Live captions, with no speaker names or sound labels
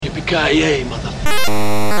Yippee-ki-yay, mother...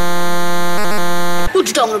 What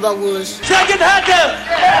you talking about, Willis? Should I get the hot dog?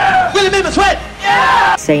 Yeah! Will it make me sweat?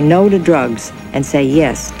 Yeah! Say no to drugs and say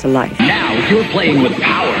yes to life. Now you're playing with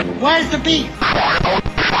power. Where's the beef?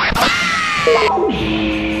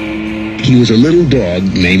 He was a little dog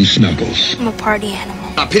named Snuggles. I'm a party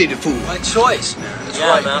animal. I pity the fool. My choice, man. That's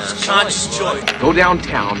right, man. It's a conscious choice. Go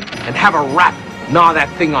downtown and have a rat gnaw that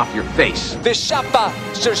thing off your face. Vi kämpar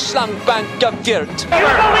för slangbanka Gert. You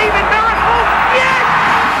believe in miracles? Yes!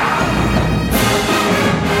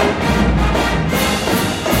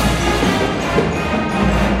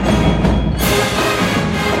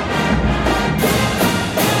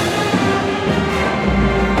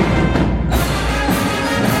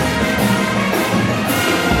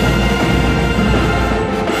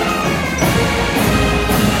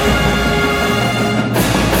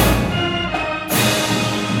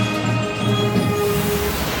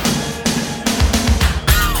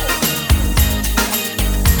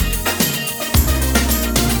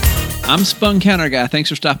 I'm Spun Counter Guy. Thanks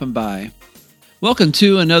for stopping by. Welcome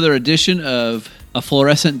to another edition of A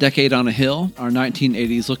Fluorescent Decade on a Hill, our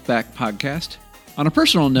 1980s Look Back podcast. On a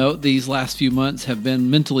personal note, these last few months have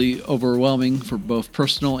been mentally overwhelming for both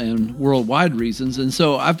personal and worldwide reasons, and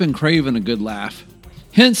so I've been craving a good laugh.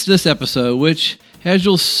 Hence this episode, which, as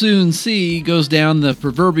you'll soon see, goes down the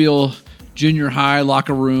proverbial junior high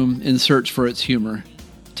locker room in search for its humor.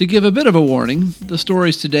 To give a bit of a warning, the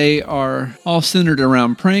stories today are all centered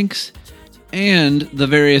around pranks and the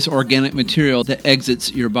various organic material that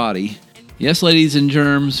exits your body. Yes, ladies and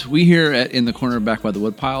germs, we here at In the Corner Back by the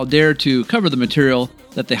Woodpile dare to cover the material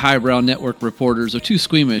that the highbrow network reporters are too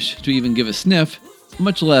squeamish to even give a sniff,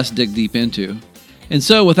 much less dig deep into. And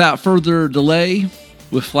so, without further delay,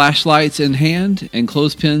 with flashlights in hand and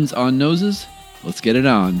clothespins on noses, let's get it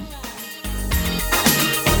on.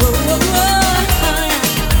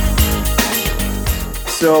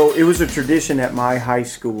 So it was a tradition at my high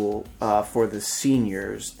school for the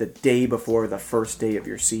seniors, the day before the first day of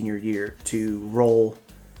your senior year, to roll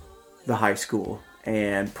the high school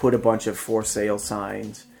and put a bunch of for sale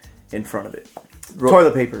signs in front of it.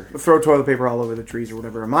 Toilet paper. Throw toilet paper all over the trees or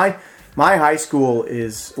whatever. My high school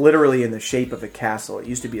is literally in the shape of a castle. It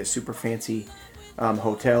used to be a super fancy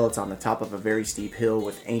hotel. It's on the top of a very steep hill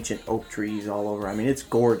with ancient oak trees all over. I mean, it's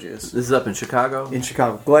gorgeous. This is up in Chicago? In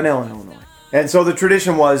Chicago. Glen Ellen, Illinois. And so the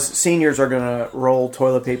tradition was seniors are going to roll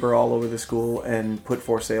toilet paper all over the school and put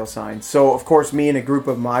for sale signs. So, of course, me and a group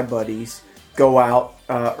of my buddies go out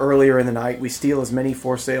earlier in the night. We steal as many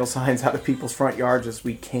for sale signs out of people's front yards as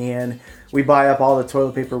we can. We buy up all the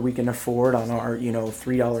toilet paper we can afford on our,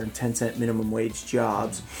 $3.10 minimum wage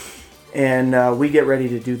jobs. And we get ready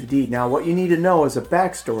to do the deed. Now, what you need to know as a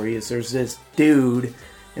backstory is there's this dude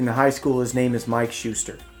in the high school. His name is Mike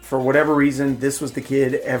Schuster. For whatever reason, this was the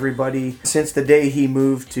kid everybody, since the day he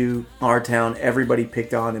moved to our town, everybody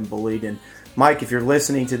picked on and bullied. And Mike, if you're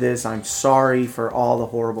listening to this, I'm sorry for all the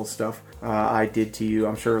horrible stuff I did to you.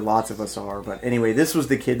 I'm sure lots of us are. But anyway, this was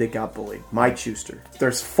the kid that got bullied, Mike Schuster.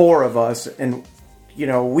 There's 4 of us, and,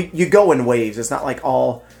 you go in waves. It's not like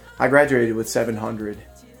I graduated with 700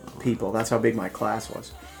 people. That's how big my class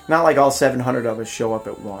was. Not like all 700 of us show up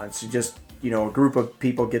at once. You just... a group of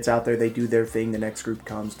people gets out there, they do their thing, the next group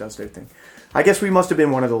comes, does their thing. I guess we must have been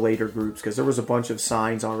one of the later groups because there was a bunch of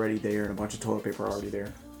signs already there and a bunch of toilet paper already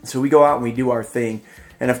there. So we go out and we do our thing,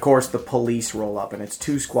 and of course the police roll up, and it's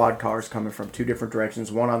 2 squad cars coming from 2 different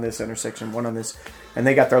directions, one on this intersection, one on this, and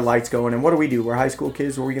they got their lights going, and what do? We're high school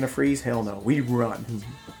kids, were we going to freeze? Hell no, we run.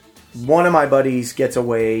 One of my buddies gets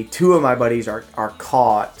away, 2 of my buddies are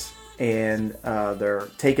caught, and they're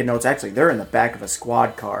taking notes. Actually, they're in the back of a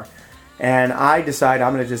squad car. And I decide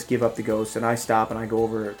I'm going to just give up the ghost, and I stop and I go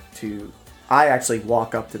over I actually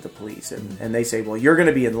walk up to the police, and they say, well, you're going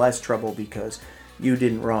to be in less trouble because you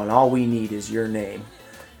didn't run. All we need is your name.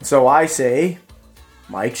 So I say,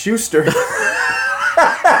 Mike Schuster.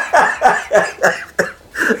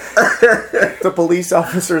 The police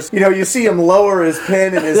officers, you see him lower his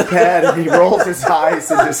pen and his pad, and he rolls his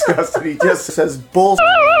eyes in disgust, and he just says, bullshit.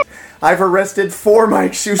 I've arrested 4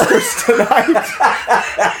 Mike Schusters tonight.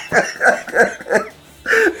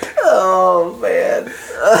 Oh, man.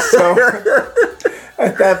 So,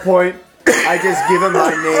 at that point, I just give him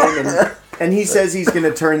my name, and he says he's going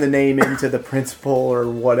to turn the name into the principal or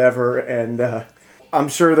whatever, and I'm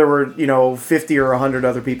sure there were, 50 or 100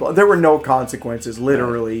 other people. There were no consequences,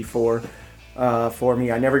 literally, for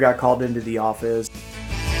me. I never got called into the office.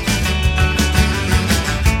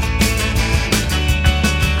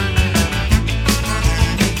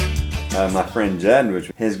 my friend Judd,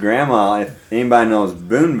 which his grandma, if anybody knows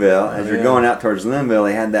Boonville, as you're going out towards Linville,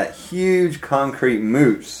 they had that huge concrete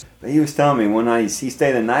moose. But he was telling me one night he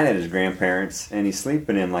stayed the night at his grandparents, and he's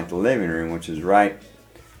sleeping in like the living room, which is right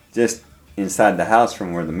just inside the house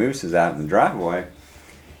from where the moose is out in the driveway.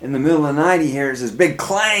 In the middle of the night, he hears this big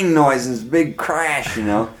clang noise, this big crash, you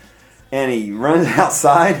know. And he runs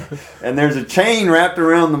outside, and there's a chain wrapped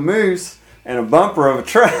around the moose and a bumper of a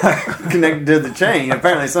truck connected to the chain.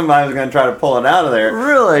 Apparently somebody was going to try to pull it out of there.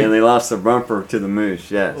 Really? And they lost the bumper to the moose,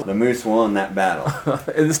 yes. The moose won that battle.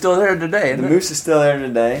 It's still there today, isn't The moose is still there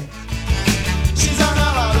today. She's on a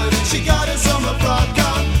holiday, she got a summer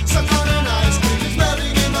popcorn, suck on an ice cream, it's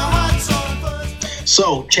melting in the hot sun.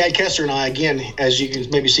 So, Chad Kester and I, again, as you can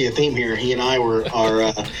maybe see a theme here, he and I were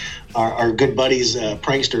our good buddies,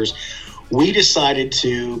 pranksters. We decided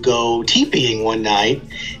to go TPing one night,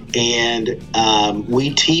 and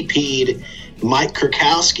we TP'd Mike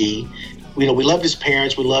Kurkowski. You know, we loved his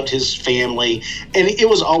parents, we loved his family, and it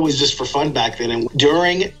was always just for fun back then. And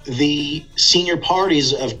during the senior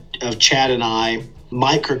parties of Chad and I,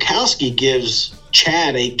 Mike Kurkowski gives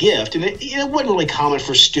Chad a gift. And it wasn't really common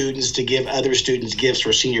for students to give other students gifts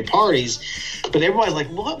for senior parties, but everybody's like,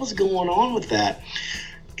 what was going on with that?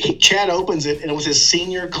 Chad opens it, and it was his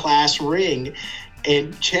senior class ring.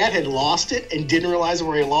 And Chad had lost it and didn't realize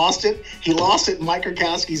where he lost it. He lost it in Mike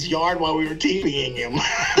Kurkowski's yard while we were TPing him.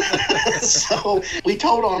 So we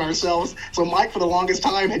told on ourselves. So Mike, for the longest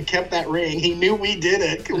time, had kept that ring. He knew we did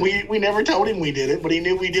it. We never told him we did it, but he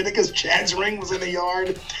knew we did it because Chad's ring was in the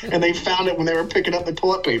yard, and they found it when they were picking up the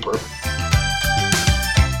toilet paper.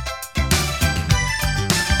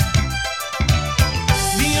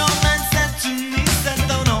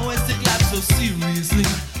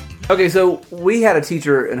 Okay, so we had a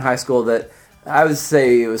teacher in high school that I would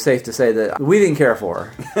say it was safe to say that we didn't care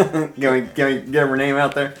for. Can we get her name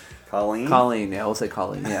out there? Colleen? Colleen, yeah, we'll say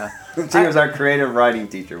Colleen, yeah. She was our creative writing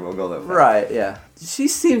teacher, we'll go that way. Right, yeah. She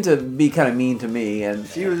seemed to be kind of mean to me. And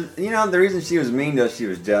she was, you know, the reason she was mean to us, she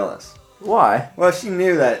was jealous. Why? Well, she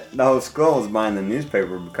knew that the whole school was buying the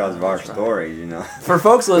newspaper because of our stories, you know. For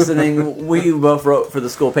folks listening, we both wrote for the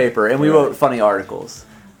school paper, and we wrote funny articles.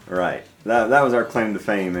 Right. That was our claim to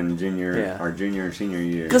fame in our junior and senior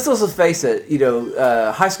years. Because let's face it, you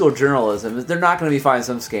know, high school journalism, they're not going to be finding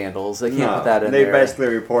some scandals. They can't put that in there. They basically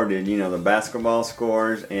reported, you know, the basketball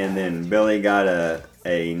scores, and then Billy got a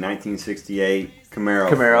 1968 Camaro.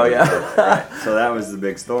 Camaro, yeah. Right. So that was the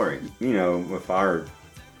big story. You know, with our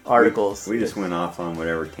articles. We just went off on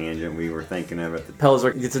whatever tangent we were thinking of at the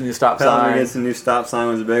Pelzer gets a new stop sign. Pelzer gets a new stop sign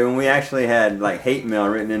was a big one. We actually had like hate mail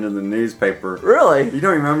written into the newspaper. Really? You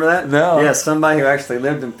don't remember that? No. Yeah, somebody who actually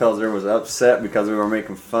lived in Pelzer was upset because we were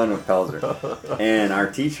making fun of Pelzer. And our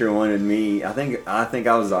teacher wanted me, I think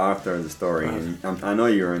I was the author of the story, and I know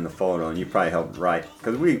you were in the photo and you probably helped write,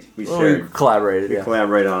 because we collaborated. We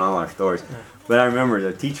collaborated on all our stories. But I remember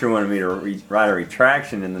the teacher wanted me to write a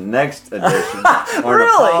retraction in the next edition or an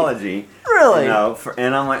apology. Really? You know,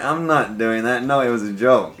 and I'm like, I'm not doing that. No, it was a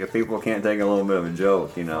joke. If people can't take a little bit of a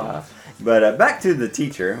joke, you know. But back to the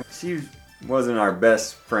teacher. She wasn't our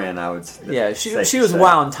best friend, I would say. Yeah, she was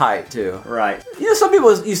wound tight, too. Right. You know, some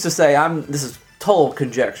people used to say, this is total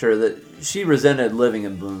conjecture, that she resented living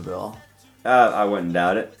in Boonville. I wouldn't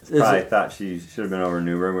doubt it. Probably thought she should have been over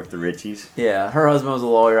Newburgh with the Richies. Yeah, her husband was a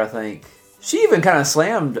lawyer, I think. She even kind of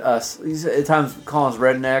slammed us. At times calling us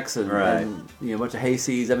rednecks and you know, a bunch of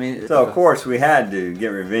hayseeds. I mean, so of course we had to get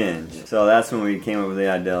revenge. So that's when we came up with the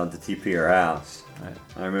idea to TP her house. Right.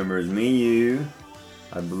 I remember it was me, you,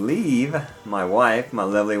 I believe my wife, my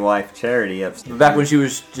lovely wife Charity. Upstairs. Back when she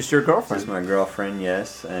was just your girlfriend. Just my girlfriend,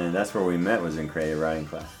 yes. And that's where we met, was in creative writing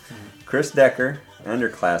class. Chris Decker,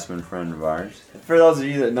 underclassman friend of ours. For those of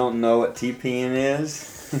you that don't know what TPing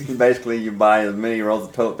is. Basically, you buy as many rolls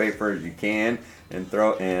of toilet paper as you can and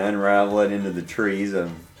unravel it into the trees of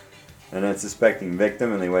an unsuspecting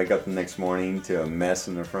victim, and they wake up the next morning to a mess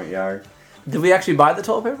in their front yard. Did we actually buy the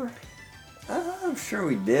toilet paper? I'm sure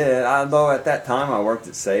we did. Although at that time I worked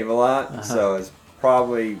at Save-A-Lot, so it's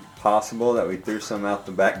probably possible that we threw some out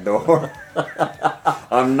the back door.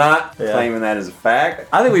 I'm not claiming that as a fact.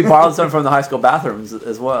 I think we borrowed some from the high school bathrooms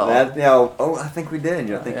as well. I think we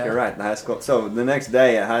did. I think you're right. The high school. So the next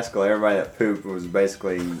day at high school, everybody that pooped was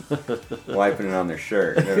basically wiping it on their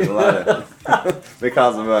shirt. There was a lot of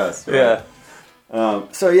because of us. Right? Yeah.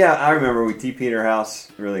 So yeah, I remember we TP'd her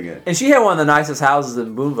house really good. And she had one of the nicest houses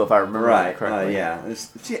in Boonville, if I remember correctly. Yeah. I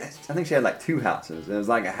think she had like 2 houses. It was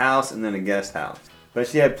like a house and then a guest house. But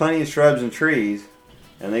she had plenty of shrubs and trees,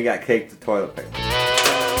 and they got caked with toilet paper.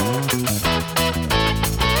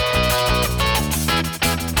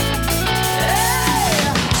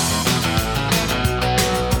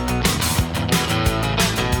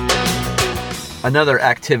 Another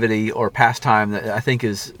activity or pastime that I think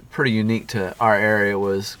is pretty unique to our area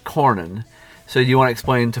was corning. So do you want to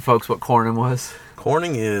explain to folks what corning was?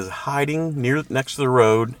 Corning is hiding next to the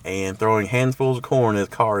road and throwing handfuls of corn at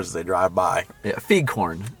cars as they drive by. Yeah, feed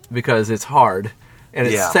corn, because it's hard. And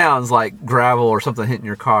it sounds like gravel or something hitting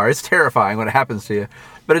your car. It's terrifying when it happens to you.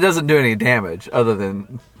 But it doesn't do any damage other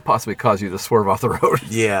than possibly cause you to swerve off the road.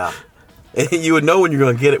 Yeah. And you would know when you're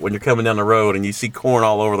going to get it when you're coming down the road and you see corn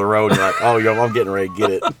all over the road and you're like, oh, I'm getting ready to get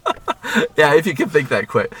it. Yeah, if you can think that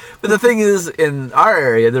quick. But the thing is, in our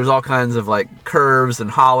area, there's all kinds of like curves and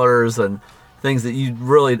hollers and things that you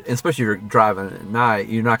really, especially if you're driving at night,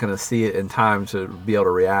 you're not going to see it in time to be able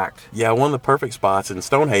to react. Yeah, one of the perfect spots in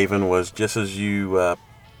Stonehaven was just as you,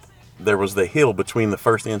 there was the hill between the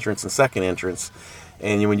first entrance and second entrance.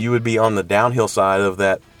 And when you would be on the downhill side of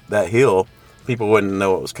that hill, people wouldn't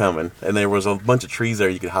know it was coming. And there was a bunch of trees there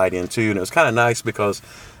you could hide in too. And it was kind of nice because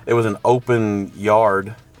it was an open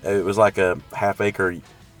yard. It was like a half-acre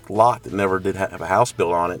lot that never did have a house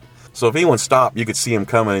built on it. So if anyone stopped, you could see them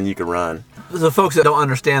coming and you could run. The folks that don't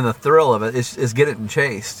understand the thrill of it is getting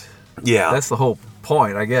chased. Yeah. That's the whole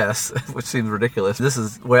point, I guess, which seems ridiculous. This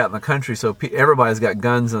is way out in the country, so everybody's got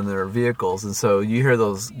guns in their vehicles, and so you hear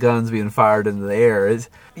those guns being fired into the air.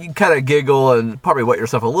 You kind of giggle and probably wet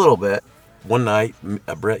yourself a little bit. One night,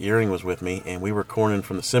 Brett Earing was with me, and we were corning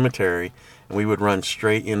from the cemetery, and we would run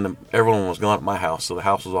straight into, everyone was gone at my house, so the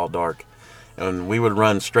house was all dark. And we would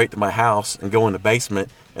run straight to my house and go in the basement,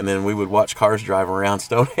 and then we would watch cars drive around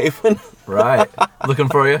Stonehaven. Right. Looking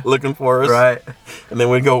for you? Looking for us. Right. And then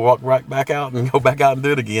we'd go walk right back out and go back out and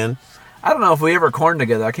do it again. I don't know if we ever corned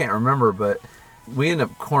together. I can't remember, but we ended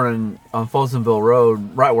up corning on Folsomville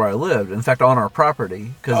Road right where I lived. In fact, on our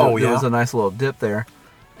property, because there was a nice little dip there.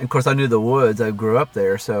 And of course, I knew the woods. I grew up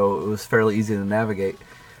there, so it was fairly easy to navigate.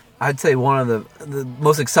 I'd say one of the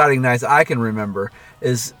most exciting nights I can remember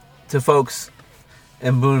is to folks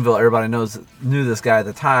in Boonville. Everybody knew this guy at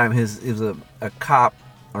the time. He was a cop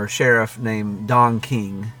or sheriff named Don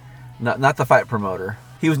King, not the fight promoter.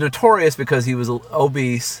 He was notorious because he was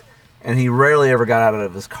obese and he rarely ever got out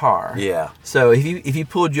of his car. Yeah. So if he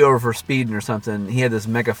pulled you over for speeding or something, he had this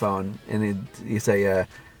megaphone and he'd say,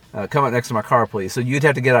 "Come up next to my car, please." So you'd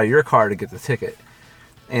have to get out of your car to get the ticket.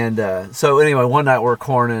 And so anyway, one night we're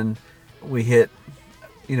corning, we hit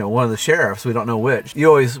one of the sheriffs. We don't know which. You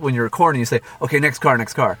always, when you're corning, you say, "Okay, next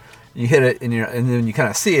car." You hit it, and then you kind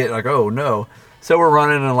of see it, like, oh no. So we're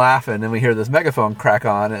running and laughing, and we hear this megaphone crack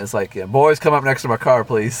on, and it's like, "Boys, come up next to my car,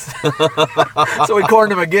 please." So we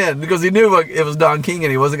corned him again because he knew it was Don King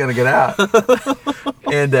and he wasn't going to get out.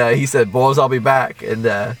 And he said, "Boys, I'll be back."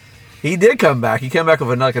 And he did come back. He came back with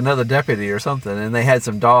another deputy or something, and they had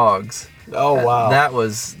some dogs. Oh wow! That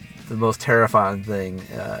was the most terrifying thing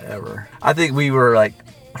ever. I think we were like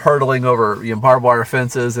hurtling over barbed wire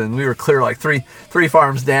fences, and we were clear like three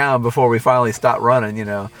farms down before we finally stopped running.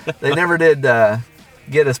 They never did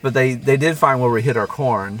get us, but they did find where we hit our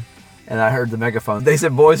corn. And I heard the megaphone. They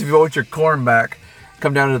said, "Boys, if you want your corn back,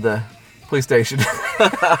 come down to the police station."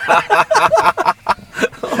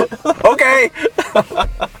 Okay.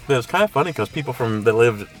 It was kind of funny because people that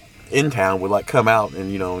lived in town would like come out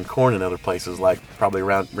and corn in other places, like probably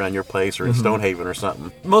around your place or in Stonehaven or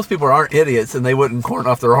something. Most people aren't idiots and they wouldn't corn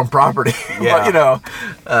off their own property. Yeah.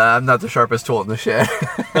 But, I'm not the sharpest tool in the shed.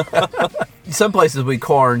 Some places we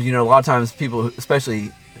corned, a lot of times people,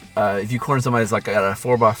 especially if you corn somebody's like at a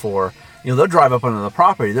 4x4, they'll drive up onto the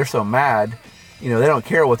property. They're so mad, they don't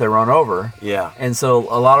care what they run over. Yeah. And so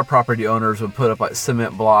a lot of property owners would put up like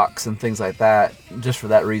cement blocks and things like that just for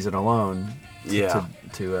that reason alone.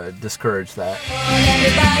 To discourage that.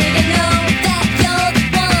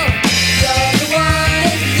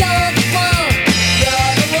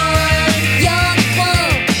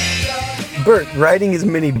 Bert, riding his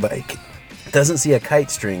mini bike, doesn't see a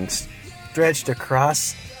kite string stretched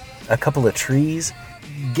across a couple of trees,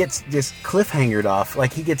 gets just cliffhangered off,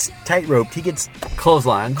 like he gets tight-roped, he gets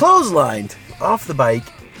clotheslined off the bike,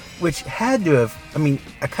 which had to have,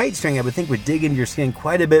 a kite string I would think would dig into your skin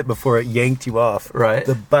quite a bit before it yanked you off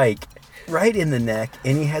the bike, right in the neck,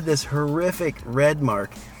 and he had this horrific red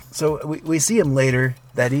mark. So we see him later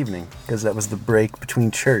that evening, because that was the break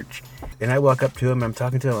between church. And I walk up to him, I'm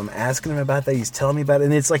talking to him, I'm asking him about that, he's telling me about it,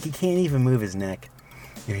 and it's like he can't even move his neck.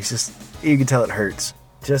 He's just, you can tell it hurts.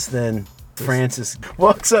 Just then, Francis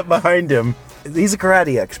walks up behind him. He's a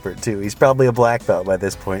karate expert, too. He's probably a black belt by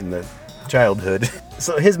this point in the childhood.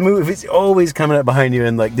 So his move is always coming up behind you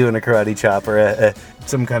and like doing a karate chop or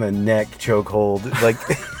some kind of neck chokehold. Like,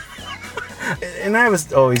 and I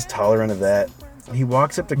was always tolerant of that. He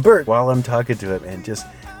walks up to Bert while I'm talking to him and just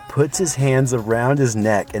puts his hands around his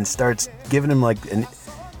neck and starts giving him like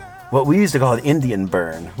what we used to call an Indian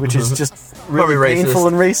burn, which is just really painful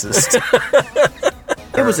and racist.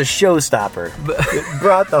 It was a showstopper. It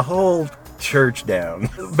brought the whole church down.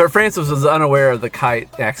 But Francis was unaware of the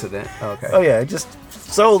kite accident. Okay. Oh yeah, just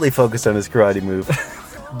solely focused on his karate move.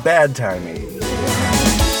 Bad timing.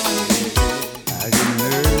 I get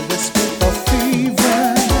nervous with a fever,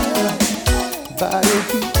 body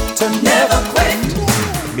heat to never quit.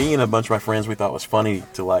 Me and a bunch of my friends, we thought it was funny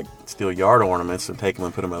to like steal yard ornaments and take them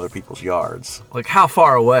and put them in other people's yards. Like how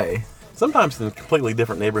far away? Sometimes in completely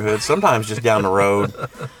different neighborhoods, sometimes just down the road.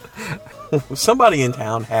 Somebody in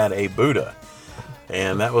town had a Buddha,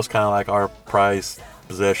 and that was kind of like our prized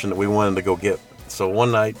possession that we wanted to go get. So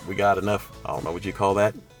one night we got enough, I don't know what you call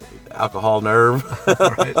that, alcohol nerve.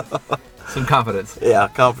 Right. Some confidence. Yeah,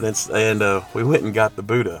 confidence. And we went and got the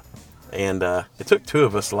Buddha. And it took two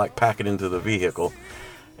of us to like pack it into the vehicle.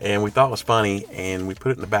 And we thought it was funny, and we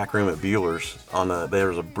put it in the back room at Bueller's. There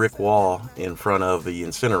was a brick wall in front of the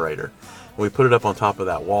incinerator. And we put it up on top of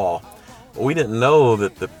that wall. We didn't know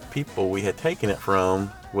that the people we had taken it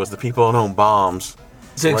from was the people that owned Bombs.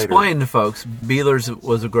 To explain to folks, Beeler's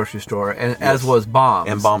was a grocery store, and yes, as was Bombs.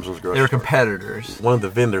 And Bombs was a grocery store. They were competitors. One of the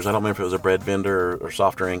vendors, I don't remember if it was a bread vendor or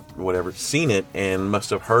soft drink, whatever, seen it and must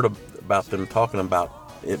have heard about them talking about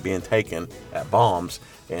it being taken at Bombs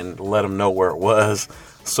and let them know where it was.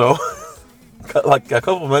 So, like a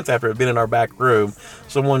couple of months after it had been in our back room,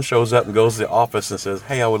 someone shows up and goes to the office and says,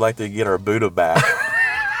 "Hey, I would like to get our Buddha back."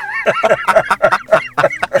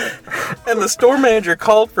 And the store manager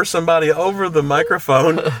called for somebody over the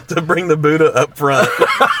microphone to bring the Buddha up front.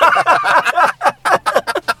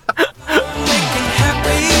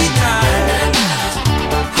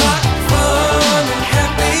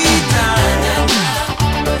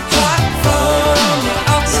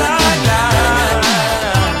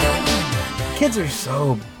 Kids are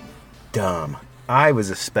so dumb. I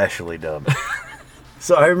was especially dumb.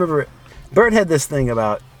 So I remember Bert had this thing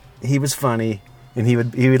about he was funny and he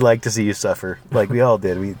would like to see you suffer, like we all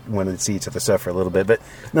did. We wanted to see each other suffer a little bit, but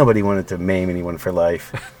nobody wanted to maim anyone for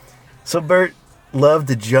life. So Bert loved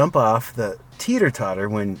to jump off the teeter-totter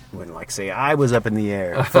when like say I was up in the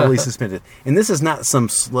air, fully suspended. And this is not some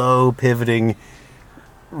slow pivoting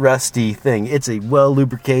rusty thing. It's a well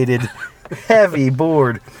lubricated heavy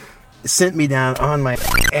board. Sent me down on my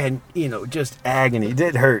and just agony.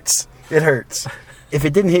 It hurts. It hurts. If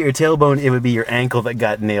it didn't hit your tailbone, it would be your ankle that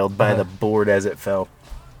got nailed by the board as it fell.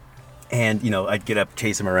 And I'd get up,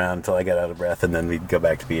 chase him around until I got out of breath, and then we'd go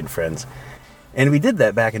back to being friends. And we did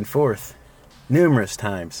that back and forth numerous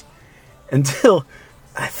times until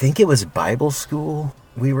I think it was Bible school.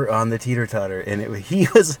 We were on the teeter-totter, and he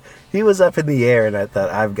was up in the air, and I thought,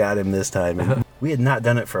 I've got him this time. And we had not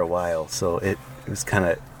done it for a while, so it was kind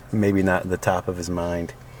of maybe not the top of his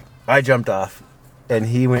mind. I jumped off, and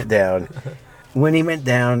he went down. When he went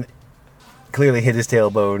down, clearly hit his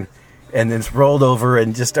tailbone, and then rolled over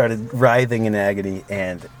and just started writhing in agony.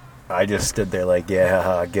 And I just stood there like, yeah,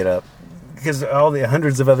 haha, get up. Because all the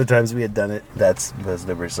hundreds of other times we had done it, that was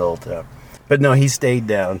the result. But no, he stayed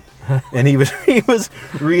down, and he was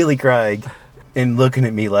really crying and looking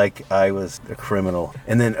at me like I was a criminal.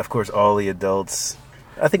 And then, of course, all the adults.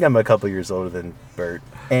 I think I'm a couple years older than Bert.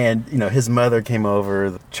 And, his mother came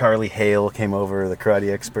over. Charlie Hale came over, the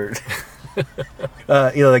karate expert.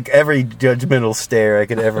 Like every judgmental stare I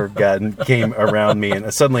could ever gotten came around me.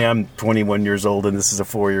 And suddenly I'm 21 years old, and this is a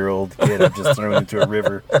 4-year-old kid I've just thrown into a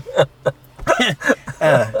river.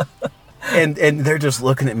 And they're just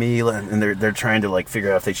looking at me, and they're trying to like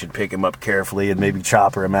figure out if they should pick him up carefully and maybe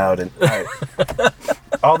chopper him out. And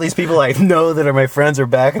all these people I know that are my friends are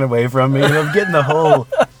backing away from me, and I'm getting the whole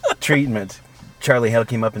treatment. Charlie Hale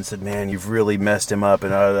came up and said, "Man, you've really messed him up."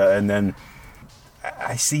 And then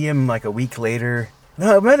I see him like a week later.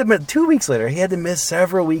 No, it might have been 2 weeks later. He had to miss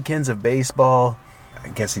several weekends of baseball. I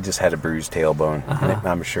guess he just had a bruised tailbone.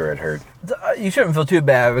 I'm sure it hurt. You shouldn't feel too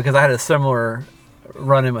bad, because I had a similar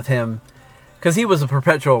run-in with him. Because he was a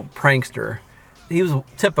perpetual prankster. He was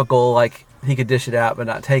typical, like, he could dish it out but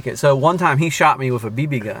not take it. So one time he shot me with a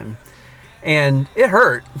BB gun. And it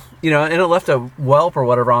hurt, and it left a whelp or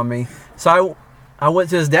whatever on me. So I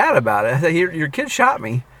went to his dad about it. I said, your kid shot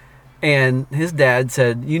me. And his dad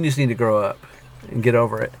said, "You just need to grow up and get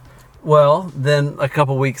over it." Well, then a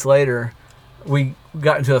couple weeks later, we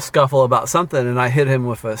got into a scuffle about something, and I hit him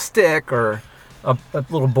with a stick or a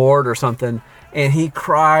little board or something. And he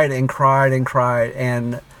cried and cried and cried,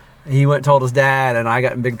 and he went and told his dad, and I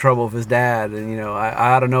got in big trouble with his dad, and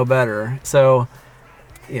I ought to know better. So,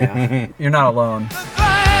 yeah, you're not alone.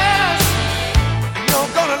 You're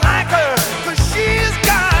gonna like her, 'cause she's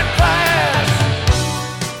got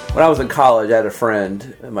When I was in college, I had a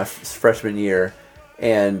friend in my freshman year,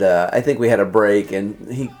 and I think we had a break,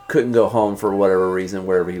 and he couldn't go home for whatever reason,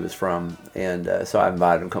 wherever he was from, and so I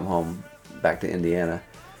invited him to come home back to Indiana.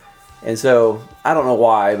 And so I don't know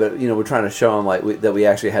why, but we're trying to show him that we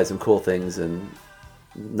actually had some cool things, and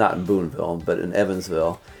not in Boonville, but in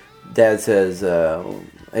Evansville. Dad says,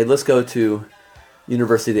 "Hey, let's go to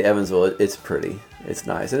University of Evansville. It's pretty, it's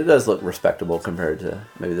nice, and it does look respectable compared to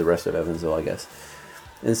maybe the rest of Evansville, I guess."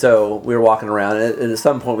 And so we were walking around, and at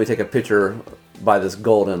some point we take a picture by this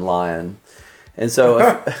golden lion. And so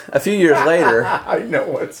a few years later, I know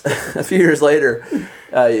what's. A few years later,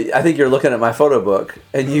 I think you're looking at my photo book,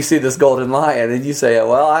 and you see this golden lion, and you say,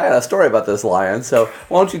 "Well, I got a story about this lion, so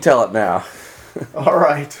why don't you tell it now?" All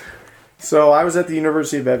right. So I was at the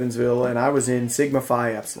University of Evansville, and I was in Sigma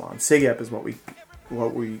Phi Epsilon. Sig Ep is what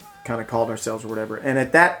we kind of called ourselves or whatever. And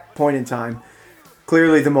at that point in time,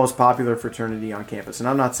 clearly the most popular fraternity on campus. And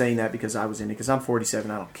I'm not saying that because I was in it, because I'm 47,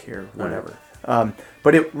 I don't care, whatever.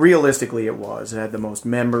 But realistically it was. It had the most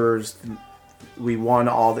members. We won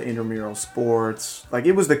all the intramural sports.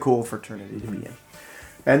 It was the cool fraternity to be in.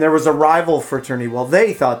 And there was a rival fraternity. Well,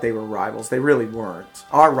 they thought they were rivals. They really weren't.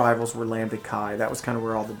 Our rivals were Lambda Chi. That was kind of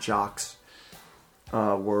where all the jocks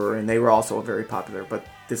were, and they were also very popular. But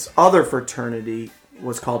this other fraternity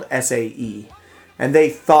was called SAE. And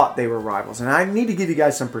they thought they were rivals. And I need to give you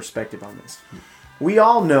guys some perspective on this. We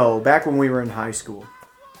all know, back when we were in high school,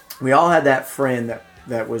 we all had that friend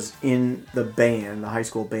that was in the band, the high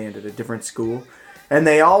school band at a different school. And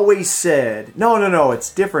they always said, no,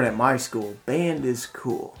 it's different at my school. Band is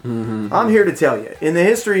cool. Mm-hmm. I'm here to tell you, in the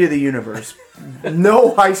history of the universe,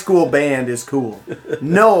 no high school band is cool.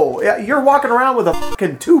 No, you're walking around with a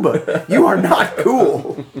fucking tuba. You are not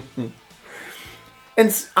cool.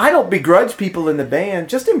 And I don't begrudge people in the band.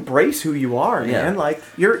 Just embrace who you are, man.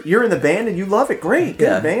 You're in the band and you love it. Great,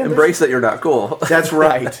 good, man. Embrace that you're not cool. That's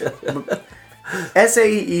right.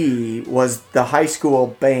 SAE was the high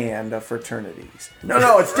school band of fraternities.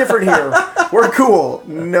 No, it's different here. We're cool.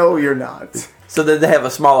 No, you're not. So did they have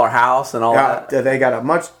a smaller house and all that? They got a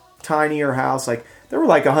much tinier house. There were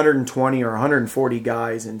 120 or 140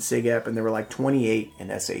 guys in Sig Ep, and there were 28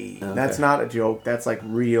 in SAE. Okay. That's not a joke. That's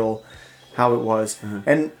real. How it was.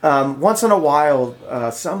 Mm-hmm. And once in a while,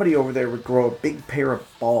 somebody over there would grow a big pair of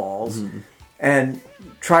balls and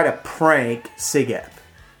try to prank Sig Ep.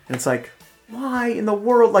 And it's why in the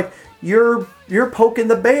world? You're poking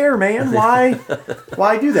the bear, man.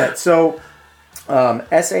 Why do that? So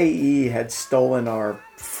SAE had stolen our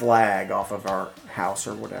flag off of our house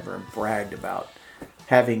or whatever and bragged about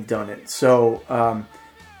having done it. So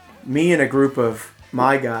me and a group of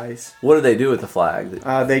my guys. What did they do with the flag?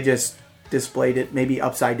 They just displayed it maybe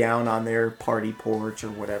upside down on their party porch or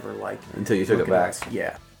whatever. Until you took it back.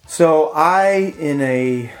 Yeah. So I, in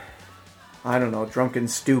a, drunken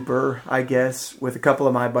stupor, I guess, with a couple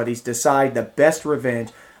of my buddies, decide the best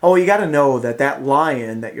revenge. Oh, you got to know that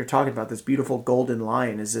lion that you're talking about, this beautiful golden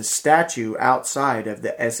lion, is a statue outside of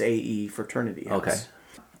the SAE fraternity house. Okay.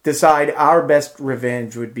 Decide our best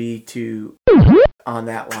revenge would be to on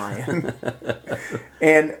that lion.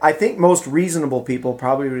 And I think most reasonable people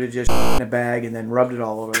probably would have just in a bag and then rubbed it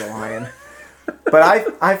all over the lion.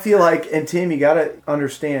 But I feel and Tim, you got to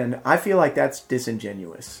understand, I feel that's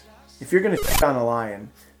disingenuous. If you're going to on a lion,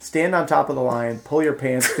 stand on top of the lion, pull your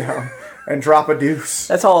pants down, and drop a deuce.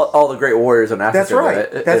 That's all the great warriors in Africa. That's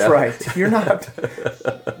right. That's right. You're not.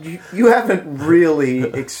 You haven't really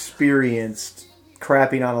experienced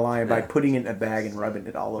crapping on a lion by putting it in a bag and rubbing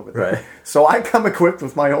it all over there. Right. So I come equipped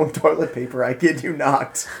with my own toilet paper. I kid you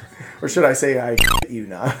not. Or should I say I shit you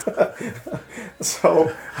not.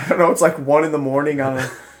 So, I don't know, it's 1 a.m. on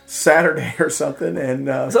a Saturday or something. And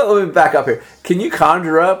so let me back up here. Can you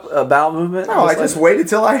conjure up a bowel movement? No, I just waited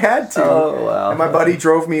till I had to. Oh, wow. And my buddy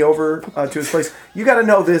drove me over to his place. You got to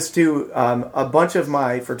know this, too. A bunch of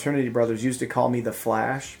my fraternity brothers used to call me the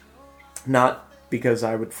Flash. Not because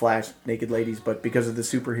I would flash naked ladies, but because of the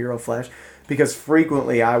superhero Flash. Because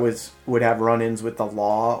frequently I would have run-ins with the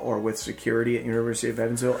law or with security at University of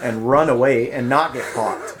Evansville and run away and not get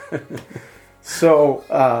caught. So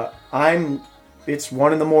it's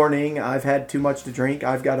 1 a.m. I've had too much to drink.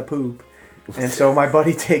 I've got to poop. And so my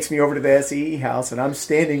buddy takes me over to the SAE house, and I'm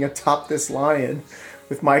standing atop this lion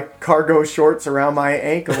with my cargo shorts around my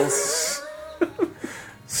ankles,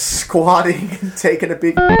 squatting and taking a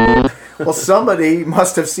big... Well, somebody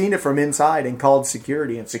must have seen it from inside and called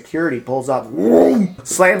security, and security pulls up, whoom,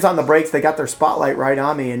 slams on the brakes. They got their spotlight right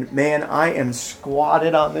on me, and man, I am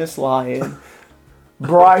squatted on this lion,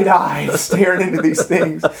 bright eyes staring into these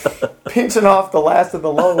things, pinching off the last of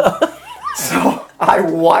the loaf. So I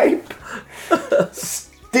wipe,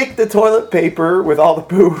 stick the toilet paper with all the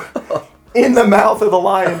poo in the mouth of the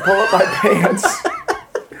lion, pull up my pants,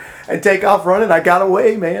 and take off running. I got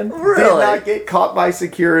away, man. Really? Did not get caught by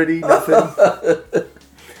security, nothing.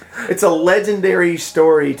 It's a legendary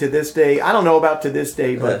story to this day. I don't know about to this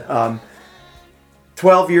day, but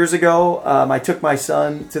 12 years ago, I took my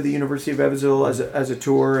son to the University of Evansville as a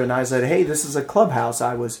tour, and I said, hey, this is a clubhouse.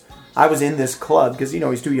 I was in this club, because,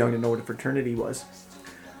 he's too young to know what a fraternity was.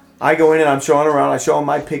 I go in and I'm showing around. I show him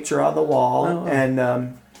my picture on the wall, and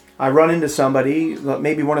I run into somebody,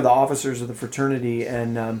 maybe one of the officers of the fraternity,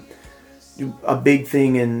 and a big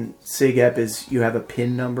thing in SIGEP is you have a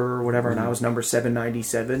PIN number or whatever, and I was number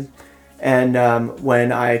 797. And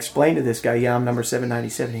when I explained to this guy, yeah, I'm number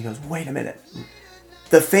 797, he goes, wait a minute.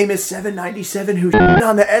 The famous 797 who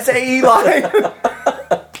on the SAE line.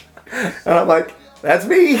 And I'm like, that's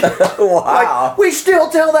me. Wow. Like, we still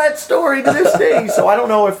tell that story to this day. So I don't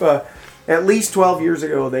know if at least 12 years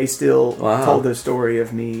ago they still told the story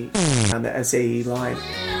of me on the SAE line.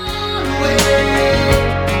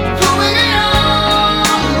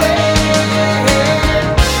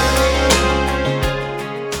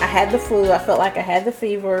 I had the flu. I felt like I had the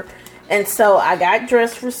fever. And so I got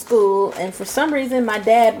dressed for school, and for some reason my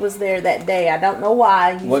dad was there that day. I don't know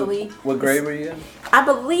why. Usually, what grade were you in? I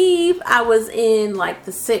believe I was in like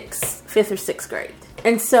the 5th or 6th grade.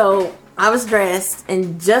 And so I was dressed,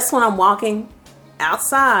 and just when I'm walking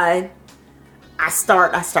outside, I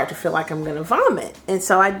start to feel like I'm gonna vomit. And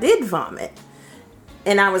so I did vomit.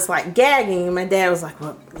 And I was like gagging, and my dad was like,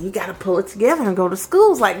 well, you gotta pull it together and go to school. I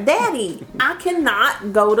was like, Daddy, I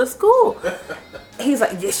cannot go to school. He's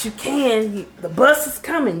like, yes, you can. The bus is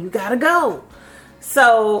coming. You gotta go.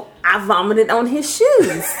 So I vomited on his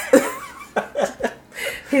shoes.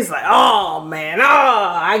 He's like, oh, man. Oh,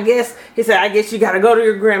 I guess you gotta go to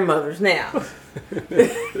your grandmother's now. And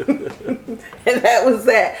that was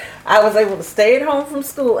that. I was able to stay at home from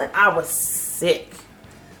school, and I was sick.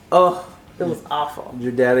 Oh, it was awful. Did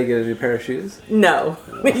your daddy get a new pair of shoes? No,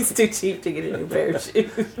 he's too cheap to get a new pair of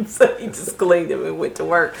shoes. So he just cleaned them and went to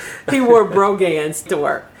work. He wore Brogans to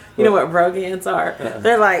work. You know what Brogans are?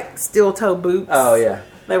 They're like steel-toe boots. Oh, yeah.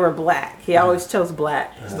 They were black. He always chose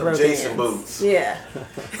black. Jason boots. Yeah.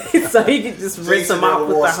 So he could just rinse them off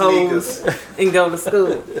with the hose and go to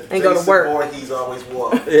school and go to work. Boy, he's always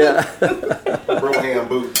wore. Yeah. Broham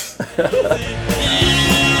boots.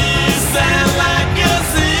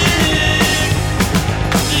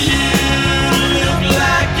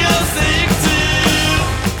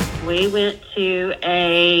 We went to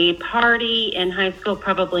a party in high school,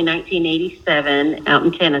 probably 1987, out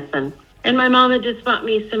in Tennyson. And my mom had just bought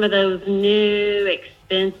me some of those new,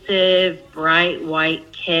 expensive, bright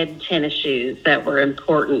white kid tennis shoes that were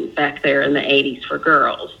important back there in the 80s for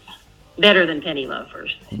girls. Better than penny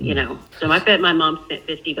loafers, So I bet my mom spent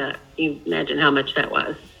 $50. You imagine how much that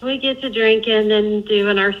was. We get to drinking and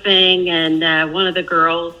doing our thing, and one of the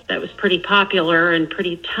girls that was pretty popular and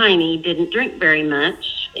pretty tiny didn't drink very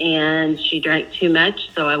much, and she drank too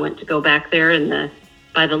much, so I went to go back there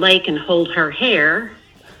by the lake and hold her hair.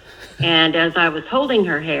 And as I was holding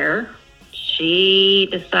her hair, she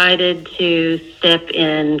decided to step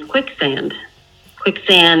in quicksand.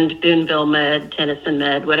 Quicksand, Boonville mud, Tennyson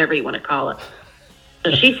mud, whatever you want to call it.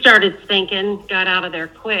 So she started sinking, got out of there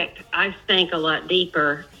quick. I sank a lot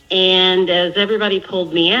deeper. And as everybody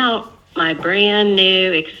pulled me out, my brand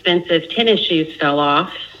new expensive tennis shoes fell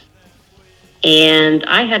off. And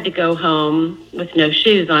I had to go home with no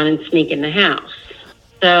shoes on and sneak in the house.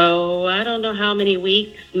 So I don't know how many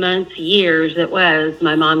weeks, months, years it was.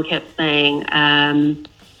 My mom kept saying,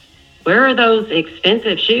 where are those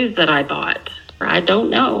expensive shoes that I bought? I don't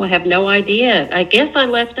know. I have no idea. I guess I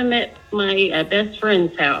left them at my best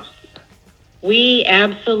friend's house. We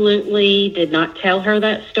absolutely did not tell her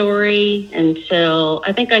that story until,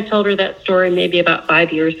 I think I told her that story maybe about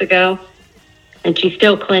 5 years ago. And she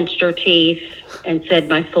still clenched her teeth and said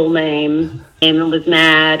my full name and was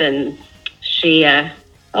mad. And she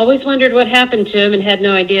always wondered what happened to him and had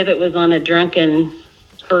no idea that it was on a drunken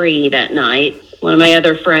spree that night. One of my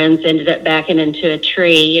other friends ended up backing into a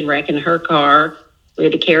tree and wrecking her car. We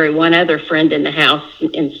had to carry one other friend in the house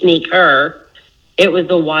and sneak her. It was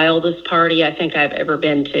the wildest party I think I've ever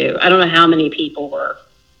been to. I don't know how many people were.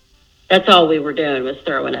 That's all we were doing was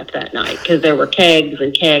throwing up that night because there were kegs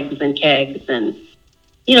and kegs and kegs. And,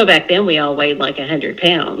 back then we all weighed like 100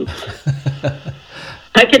 pounds.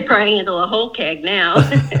 I could probably handle a whole keg now.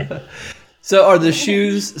 So are the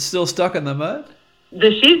shoes still stuck in the mud?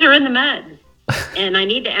 The shoes are in the mud. And I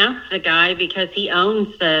need to ask the guy because he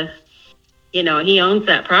owns the you know, he owns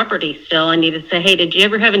that property still. I need to say, hey, did you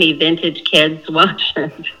ever have any vintage kids watch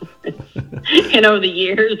it? And over the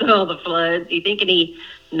years, all the floods, do you think any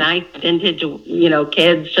nice vintage, you know,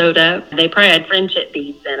 kids showed up? They probably had friendship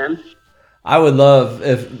beads in them. I would love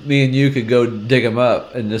if me and you could go dig them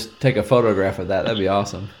up and just take a photograph of that. That'd be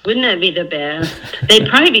awesome. Wouldn't that be the best? They'd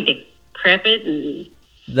probably be decrepit. And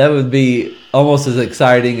that would be almost as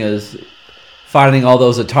exciting as finding all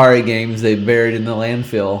those Atari games they buried in the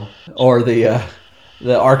landfill, or the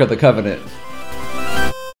Ark of the Covenant.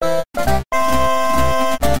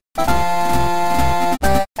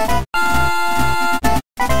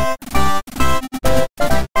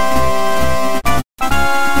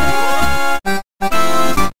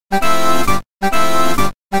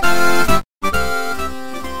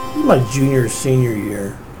 My senior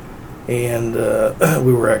year, and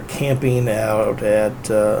we were at camping out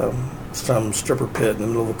at some stripper pit in the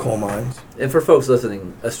middle of the coal mines. And for folks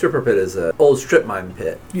listening, a stripper pit is an old strip mine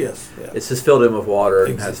pit. Yes. Yeah. It's just filled in with water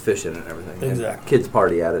and has fish in it and everything. Exactly. And kids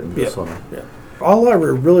party at it and go swimming. Yeah. All I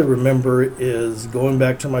really remember is going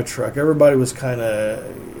back to my truck. Everybody was kind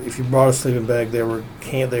of, if you brought a sleeping bag, they were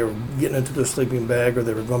getting into their sleeping bag, or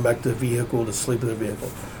they were going back to the vehicle to sleep in the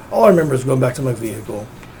vehicle. All I remember is going back to my vehicle.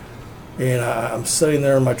 And I'm sitting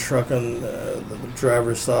there in my truck on the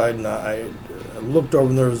driver's side, and I looked over,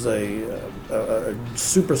 and there was a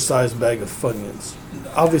super-sized bag of Funyuns.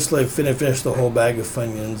 Obviously, I finished the whole bag of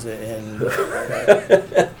Funyuns, and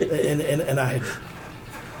I had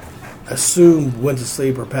assumed went to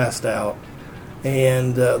sleep or passed out.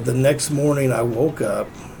 And the next morning, I woke up,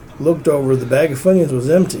 looked over, the bag of Funyuns was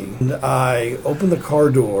empty. And I opened the car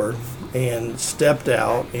door and stepped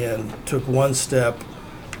out and took one step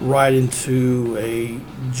right into a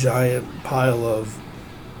giant pile of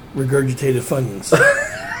regurgitated Funyuns.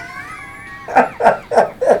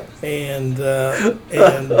 and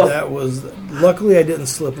that was, luckily I didn't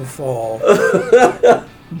slip or fall,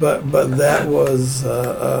 but that was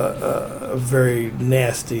very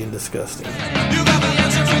nasty and disgusting. You got the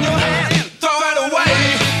answer in your hand. Throw it away.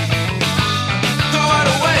 Throw it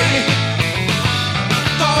away.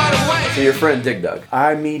 Throw it away. So your friend Dig Dug.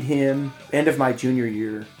 I meet him end of my junior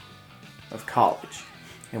year of college,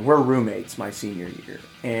 and we're roommates my senior year,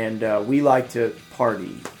 and we like to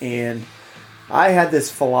party. And I had this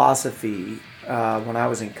philosophy when I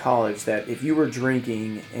was in college that if you were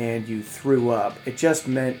drinking and you threw up, it just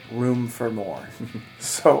meant room for more.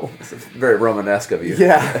 So it's very Romanesque of you.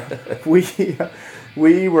 Yeah,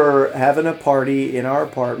 we were having a party in our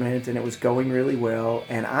apartment, and it was going really well,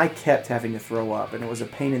 and I kept having to throw up, and it was a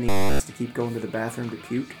pain in the ass to keep going to the bathroom to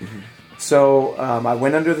puke. Mm-hmm. So I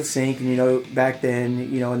went under the sink, and, you know, back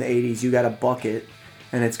then, you know, in the 80s, you got a bucket,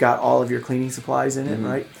 and it's got all of your cleaning supplies in it,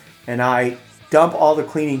 right? And I dump all the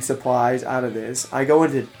cleaning supplies out of this. I go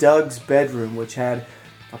into Doug's bedroom, which had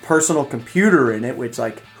a personal computer in it, which,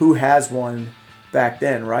 like, who has one back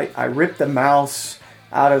then, right? I rip the mouse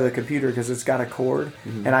out of the computer because it's got a cord,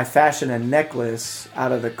 and I fashion a necklace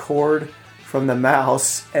out of the cord from the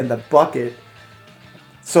mouse and the bucket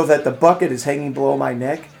so that the bucket is hanging below my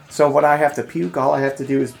neck. So when I have to puke, all I have to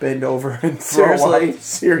do is bend over and throw up.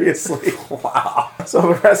 Seriously. Wow. So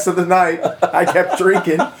the rest of the night, I kept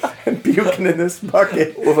drinking and puking in this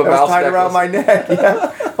bucket with a that mouse was tied necklace around my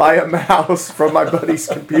neck, by a mouse from my buddy's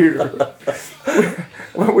computer.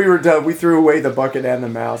 When we were done, we threw away the bucket and the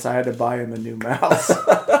mouse. I had to buy him a new mouse.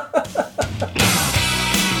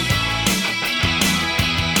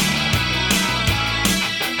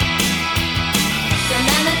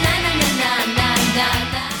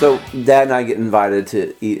 So Dad and I get invited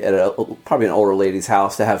to eat at probably an older lady's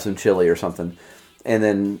house to have some chili or something. And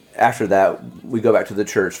then after that, we go back to the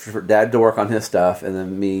church for Dad to work on his stuff. And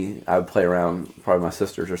then me, I would play around, probably my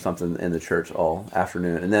sisters or something, in the church all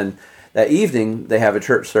afternoon. And then that evening, they have a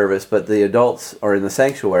church service, but the adults are in the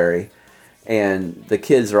sanctuary. And the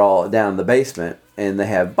kids are all down in the basement. And they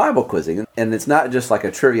have Bible quizzing. And it's not just like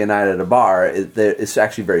a trivia night at a bar. It's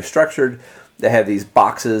actually very structured. They have these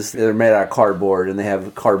boxes. They're made out of cardboard, and they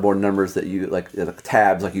have cardboard numbers that you, like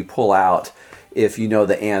tabs, like you pull out if you know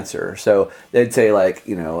the answer. So they'd say, like,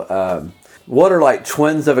 you know, what are like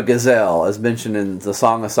twins of a gazelle, as mentioned in the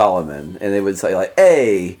Song of Solomon? And they would say, like,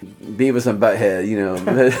 A, Beavis and Butthead, you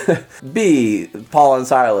know, B, Paul and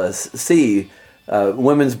Silas, C,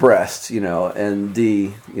 women's breast, you know, and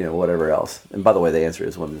D, you know, whatever else. And by the way, the answer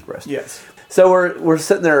is women's breast. Yes. So we're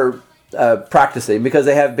sitting there practicing, because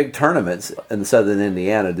they have big tournaments in southern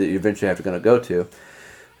Indiana that you eventually have to go to.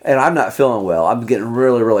 And I'm not feeling well. I'm getting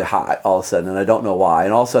really, really hot all of a sudden, and I don't know why.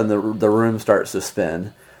 And all of a sudden, the room starts to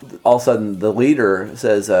spin. All of a sudden, the leader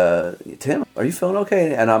says, Tim, are you feeling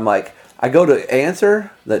okay? And I'm like, I go to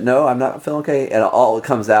answer that no, I'm not feeling okay, and all it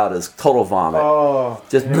comes out is total vomit. Oh,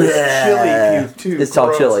 just chili puke too. It's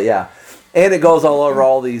all chili, yeah. And it goes all over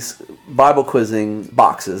all these Bible quizzing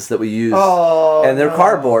boxes that we use, and they're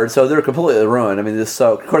cardboard, so they're completely ruined. I mean, just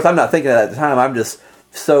so. Of course, I'm not thinking that at the time. I'm just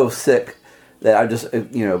so sick that I'm just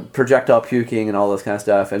projectile puking and all this kind of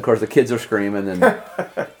stuff. And of course, the kids are screaming, and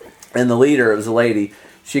the leader, it was a lady.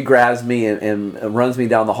 She grabs me and runs me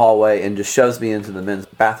down the hallway and just shoves me into the men's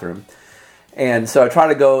bathroom. And so I try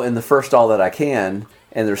to go in the first stall that I can,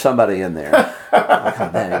 and there's somebody in there. Like, oh,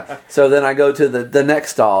 dang. So then I go to the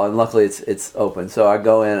next stall, and luckily it's open. So I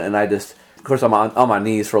go in, and I just, of course, I'm on my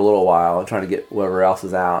knees for a little while, trying to get whatever else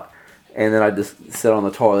is out. And then I just sit on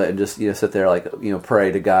the toilet and just sit there like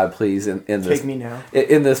pray to God, please, in this, take me now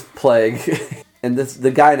in this plague. And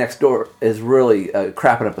the guy next door is really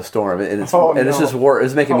crapping up a storm, and it's just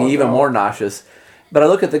it's making me even more nauseous. But I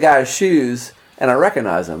look at the guy's shoes, and I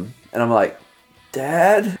recognize him, and I'm like,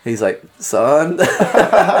 Dad? He's like, son?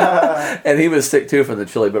 And he was sick too from the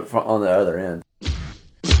chili, but on the other end.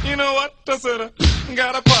 You know what? I said I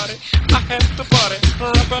got a party. I had to party.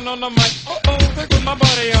 Rapping on the mic. Oh, there goes my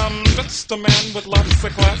body. I'm just a man with lots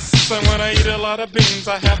of class. And when I eat a lot of beans,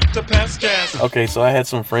 I have to pass gas. Okay, so I had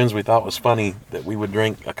some friends we thought was funny that we would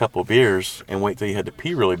drink a couple beers and wait till you had to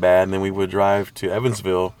pee really bad, and then we would drive to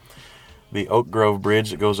Evansville. The Oak Grove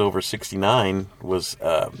Bridge that goes over 69 was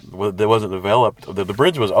that wasn't developed. The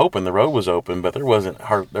bridge was open, the road was open, but there wasn't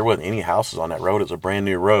any houses on that road. It was a brand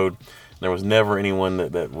new road. There was never anyone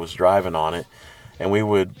that was driving on it, and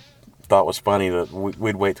we thought was funny that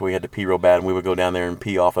we'd wait till we had to pee real bad, and we would go down there and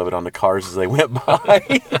pee off of it on the cars as they went by. I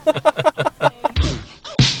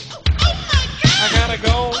gotta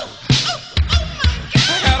go.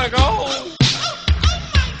 I gotta go.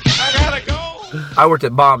 I gotta go. I worked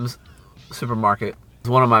at Bob's Supermarket.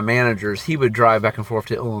 One of my managers, he would drive back and forth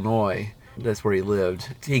to Illinois. That's where he lived.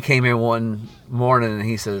 He came in one morning and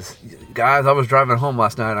he says, guys, I was driving home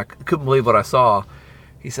last night and I couldn't believe what I saw.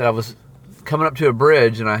 He said, I was coming up to a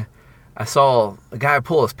bridge and I saw a guy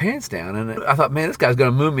pull his pants down, and I thought, man, this guy's going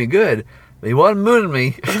to moon me good. But he wasn't mooning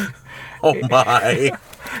me. Oh my.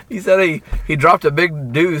 He said he dropped a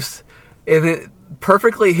big deuce and it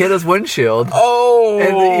perfectly hit his windshield. Oh!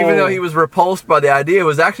 And even though he was repulsed by the idea,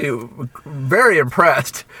 was actually very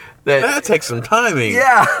impressed. That takes some timing.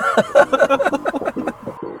 Yeah.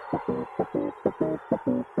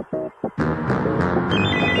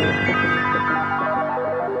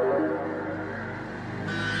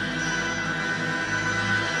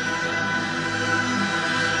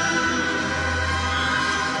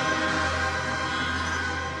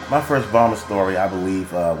 My first vomit story, I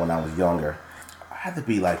believe, when I was younger, I had to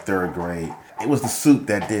be like 3rd grade. It was the soup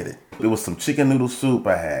that did it. It was some chicken noodle soup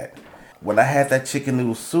I had. When I had that chicken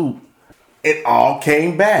noodle soup, it all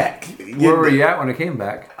came back. Where were you at when it came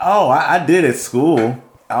back? Oh, I did at school.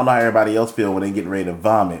 I don't know how everybody else feel when they get ready to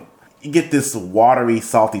vomit. You get this watery,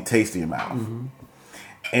 salty taste in your mouth. Mm-hmm.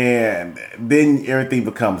 And then everything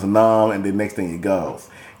becomes numb, and the next thing it goes.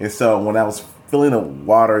 And so when I was feeling a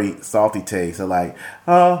watery, salty taste, I'm like,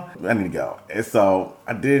 oh, I need to go. And so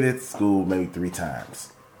I did it at school maybe 3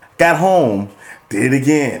 times. Got home, did it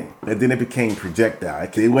again. And then it became projectile.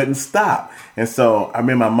 It wouldn't stop. And so I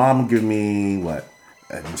remember my mom giving me, a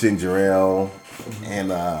ginger ale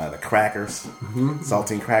and the crackers,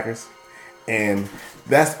 saltine crackers. And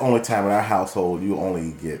that's the only time in our household you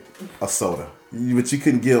only get a soda. But you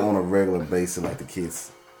couldn't get it on a regular basis like the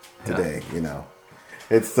kids today,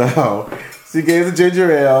 And so she gave the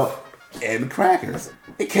ginger ale and the crackers.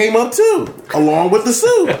 It came up too, along with the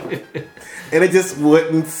soup. And it just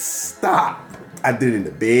wouldn't stop. I did it in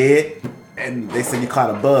the bed, and they said you caught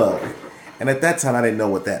a bug. And at that time, I didn't know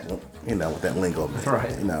what that, what that lingo meant.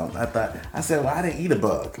 Right. I said, well, I didn't eat a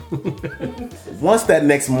bug. Once that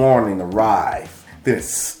next morning arrived, then it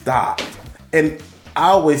stopped. And I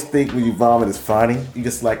always think when you vomit is funny. You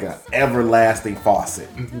just like an everlasting faucet.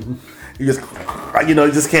 You just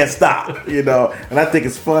can't stop, And I think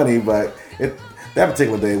it's funny, but that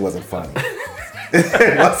particular day wasn't funny.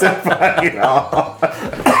 It wasn't funny at all.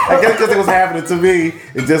 I guess because it was happening to me,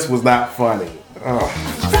 it just was not funny. Run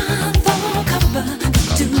for cover,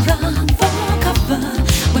 to run for cover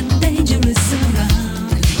when danger is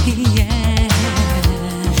around. Yeah.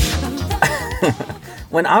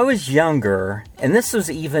 When I was younger, and this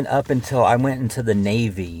was even up until I went into the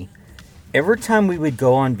Navy, every time we would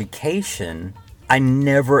go on vacation, I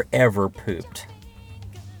never ever pooped.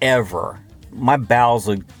 Ever. My bowels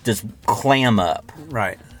would just clam up.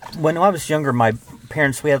 Right. When I was younger, my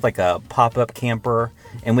parents, we had like a pop-up camper,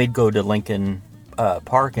 and we'd go to Lincoln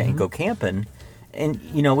Park and go camping. And,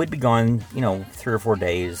 we'd be gone, 3 or 4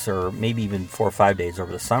 days, or maybe even 4 or 5 days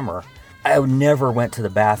over the summer. I never went to the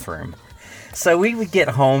bathroom. So we would get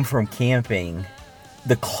home from camping.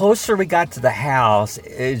 The closer we got to the house,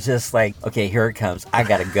 it was just like, okay, here it comes. I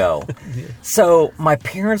got to go. So my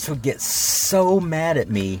parents would get so mad at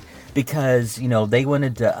me because, they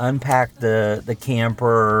wanted to unpack the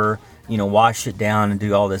camper, wash it down and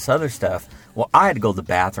do all this other stuff. Well, I had to go to the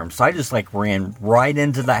bathroom, so I just ran right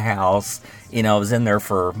into the house. I was in there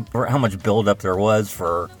for how much buildup there was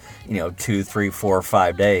for, 2, 3, 4,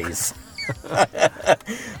 5 days.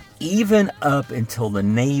 Even up until the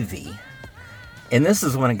Navy. And this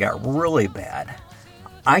is when it got really bad.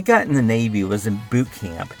 I got in the Navy, was in boot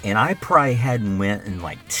camp, and I probably hadn't went in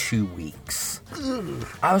 2 weeks.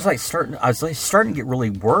 I was starting to get really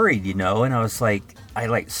worried, and I was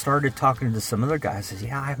I started talking to some other guys. I said,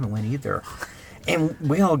 yeah, I haven't went either. And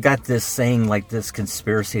we all got this thing, this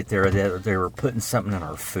conspiracy theory that they were putting something in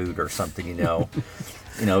our food or something,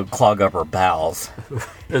 clog up our bowels.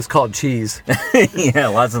 It's called cheese. Yeah,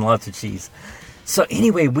 lots and lots of cheese. So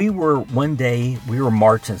anyway, one day we were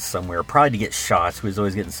marching somewhere, probably to get shots. We was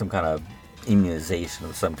always getting some kind of immunization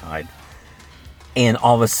of some kind. And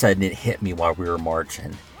all of a sudden it hit me while we were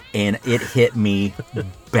marching. And it hit me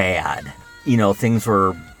bad. Things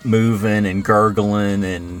were moving and gurgling,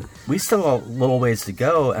 and we still have a little ways to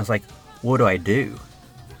go. I was like, what do I do?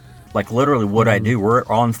 Literally, what do I do? We're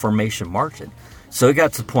on formation marching. So it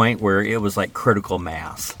got to the point where it was critical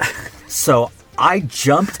mass. So I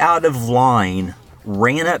jumped out of line,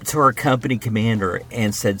 ran up to our company commander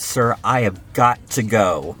and said, sir, I have got to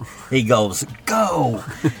go. He goes, go.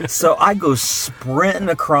 So I go sprinting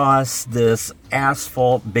across this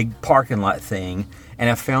asphalt big parking lot thing, and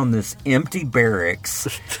I found this empty barracks,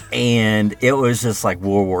 and it was just like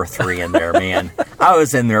World War III in there, man. I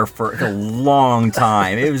was in there for a long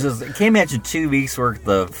time. It was just, can't imagine 2 weeks worth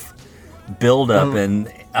of buildup,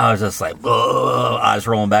 and I was just like, ugh, I was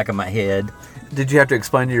rolling back in my head. Did you have to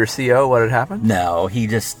explain to your CO what had happened? No, he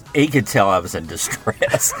could tell I was in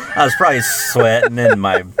distress. I was probably sweating and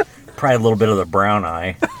probably a little bit of the brown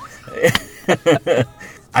eye.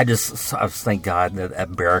 I was thank God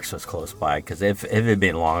that barracks was close by, because if it had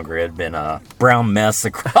been longer, it had been a brown mess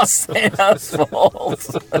across the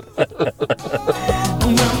asphalt.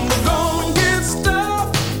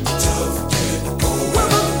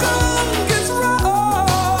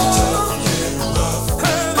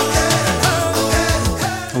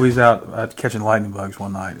 We was out catching lightning bugs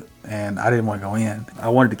one night, and I didn't want to go in. I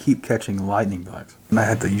wanted to keep catching lightning bugs, and I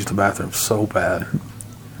had to use the bathroom so bad.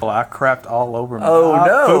 Well, I crapped all over me. Oh, I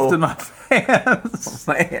no. pooped in my pants.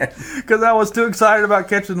 Oh, man. Because I was too excited about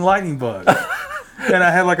catching lightning bugs. And I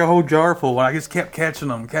had a whole jar full, and I just kept catching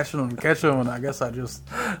them, and I guess I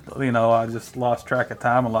just lost track of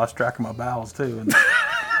time and lost track of my bowels, too.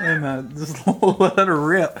 And just let her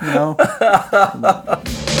rip,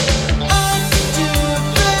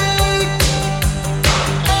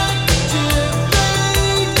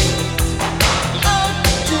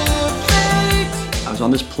 I was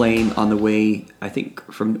on this plane on the way, I think,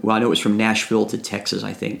 I know it was from Nashville to Texas,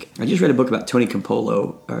 I think. I just read a book about Tony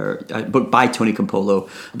Campolo, or a book by Tony Campolo,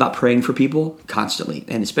 about praying for people constantly.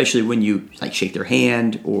 And especially when you shake their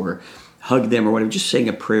hand or hug them or whatever, just saying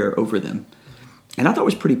a prayer over them. And I thought it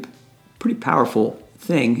was pretty powerful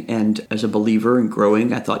thing. And as a believer and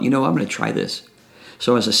growing, I thought, I'm going to try this.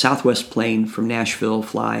 So I was a Southwest plane from Nashville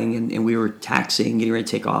flying, and we were taxiing, getting ready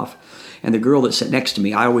to take off. And the girl that sat next to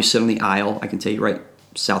me, I always sit on the aisle. I can tell you right,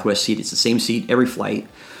 Southwest seat. It's the same seat every flight.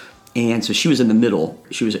 And so she was in the middle.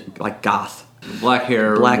 She was like goth. Black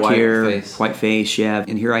hair, white face, yeah.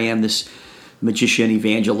 And here I am, this magician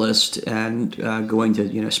evangelist, and going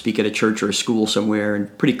to speak at a church or a school somewhere,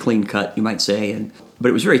 and pretty clean cut, you might say. But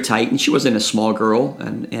it was very tight, and she wasn't a small girl,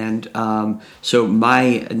 and so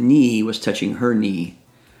my knee was touching her knee.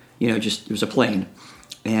 It was a plane.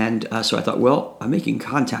 And so I thought, well, I'm making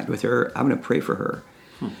contact with her. I'm going to pray for her.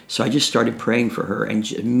 So I just started praying for her.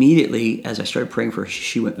 And immediately, as I started praying for her,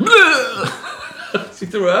 she went, she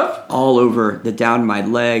threw up? All over down my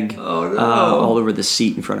leg. Oh, no. All over the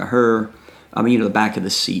seat in front of her. The back of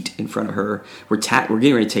the seat in front of her. We're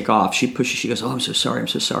getting ready to take off. She pushes, she goes, oh, I'm so sorry.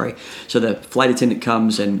 So the flight attendant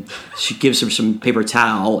comes, and she gives her some paper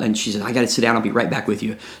towel, and she says, I got to sit down. I'll be right back with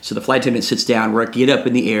you. So the flight attendant sits down. We're get up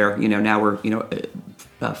in the air. Now we're,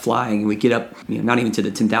 flying, and we get up, not even to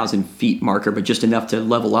the 10,000 feet marker, but just enough to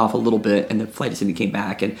level off a little bit. And the flight attendant came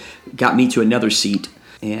back and got me to another seat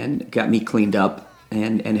and got me cleaned up,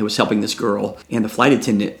 and it was helping this girl. And the flight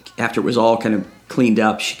attendant, after it was all kind of cleaned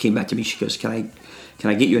up, she came back to me. She goes, can can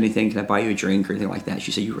I get you anything? Can I buy you a drink or anything like that?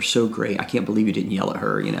 She said, you were so great. I can't believe you didn't yell at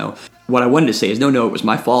her, you know. What I wanted to say is, no, it was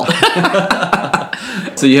my fault.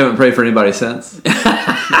 So you haven't prayed for anybody since?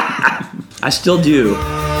 I still do.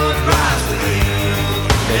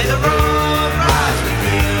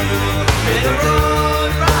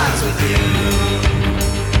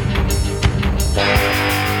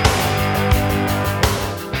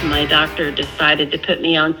 My doctor decided to put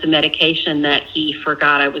me on some medication that he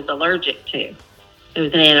forgot I was allergic to. It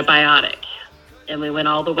was an antibiotic. And we went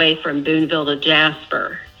all the way from Boonville to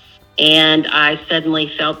Jasper. And I suddenly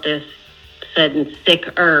felt this sudden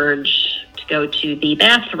sick urge to go to the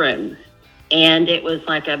bathroom. And it was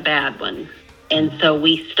like a bad one. And so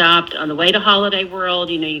we stopped on the way to Holiday World.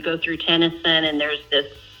 You know, you go through Tennyson and there's this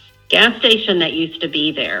gas station that used to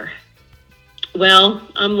be there. Well,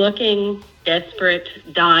 I'm looking, desperate,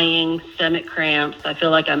 dying, stomach cramps. I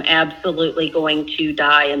feel like I'm absolutely going to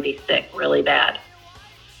die and be sick really bad.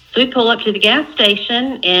 So we pull up to the gas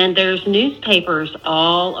station, and there's newspapers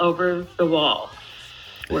all over the wall.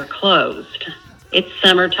 We're closed. It's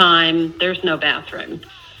summertime. There's no bathroom.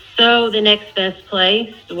 So the next best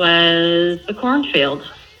place was the cornfield.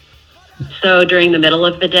 So during the middle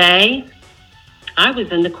of the day, I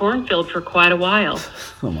was in the cornfield for quite a while.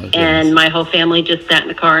 Oh my goodness. And my whole family just sat in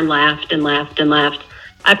the car and laughed and laughed and laughed.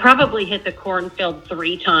 I probably hit the cornfield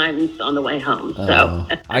 3 times on the way home. So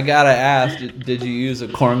I gotta ask, did you use a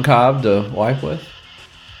corn cob to wipe with?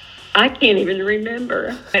 I can't even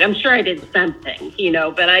remember. I'm sure I did something, you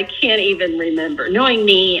know, but I can't even remember. Knowing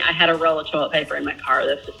me, I had a roll of toilet paper in my car.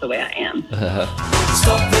 That's just the way I am.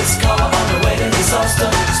 Stop this car on the way to disaster.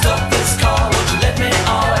 Stop this car, won't you let me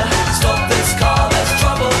on? Stop this car, there's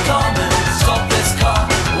trouble coming. Stop this car,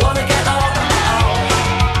 wanna get on.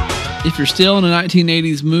 If you're still in a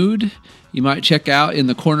 1980s mood, you might check out In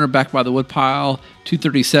the Corner Back by the Woodpile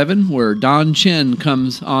 237, where Don Chen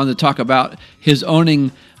comes on to talk about his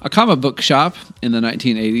owning a comic book shop in the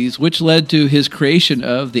 1980s, which led to his creation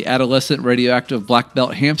of the adolescent radioactive black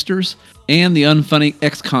belt hamsters and the Unfunny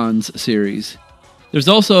Ex-Cons series. There's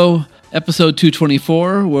also episode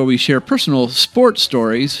 224, where we share personal sports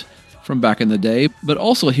stories from back in the day, but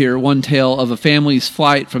also hear one tale of a family's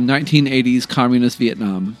flight from 1980s communist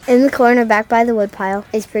Vietnam. In the Corner Back by the Woodpile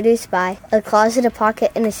is produced by A Closet, a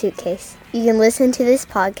Pocket, and a Suitcase. You can listen to this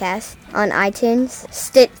podcast on iTunes,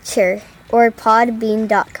 Stitcher, or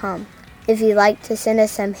podbean.com. If you'd like to send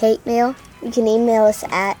us some hate mail, you can email us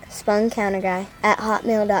at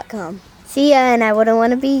spuncounterguy@hotmail.com. See ya, and I wouldn't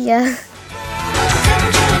want to be ya.